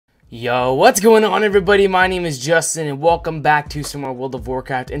Yo, what's going on everybody? My name is Justin and welcome back to some more World of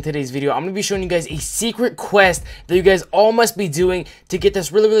Warcraft. In today's video, I'm going to be showing you guys a secret quest that you guys all must be doing to get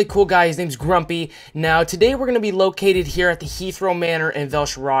this really cool guy. His name's Grumpy. Now, today we're going to be located here at the Heathrow Manor in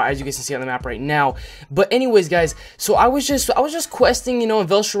Vel'Shara, as you guys can see on the map right now. But anyways, guys, so I was just questing, you know, in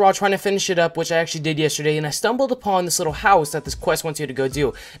Vel'Shara, trying to finish it up, which I actually did yesterday, and I stumbled upon this little house that this quest wants you to go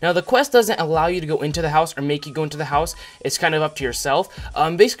do. Now, the quest doesn't allow you to go into the house or make you go into the house. It's kind of up to yourself.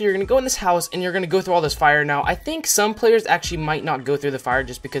 Basically, you're going to go in this house and you're going to go through all this fire. Now, I think some players actually might not go through the fire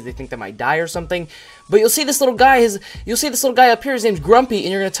just because they think they might die or something. But you'll see this little guy, up here, his name's Grumpy,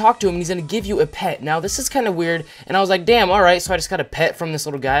 and you're going to talk to him and he's going to give you a pet. Now, this is kind of weird, and I was like, damn, alright, so I just got a pet from this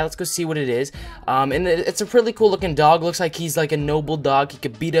little guy. Let's go see what it is. And it's a pretty cool looking dog. Looks like he's like a noble dog. He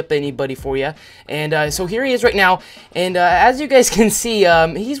could beat up anybody for you. And so here he is right now, and as you guys can see,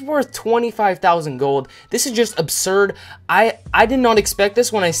 he's worth 25,000 gold. This is just absurd. I did not expect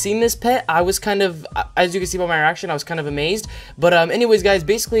this when I seen this pet. I was kind of, as you can see by my reaction, I was kind of amazed. But anyways, guys,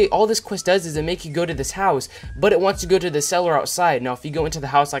 basically all this quest does is it make you go to this house, but it wants you to go to the cellar outside. Now, if you go into the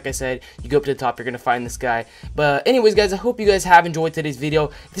house, like I said, you go up to the top, you're gonna find this guy. But anyways, guys, I hope you guys have enjoyed today's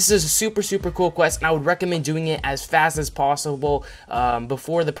video. This is a super cool quest, and I would recommend doing it as fast as possible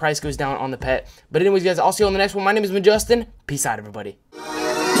before the price goes down on the pet. But anyways, guys, I'll see you on the next one. My name is Justin. Peace out, everybody.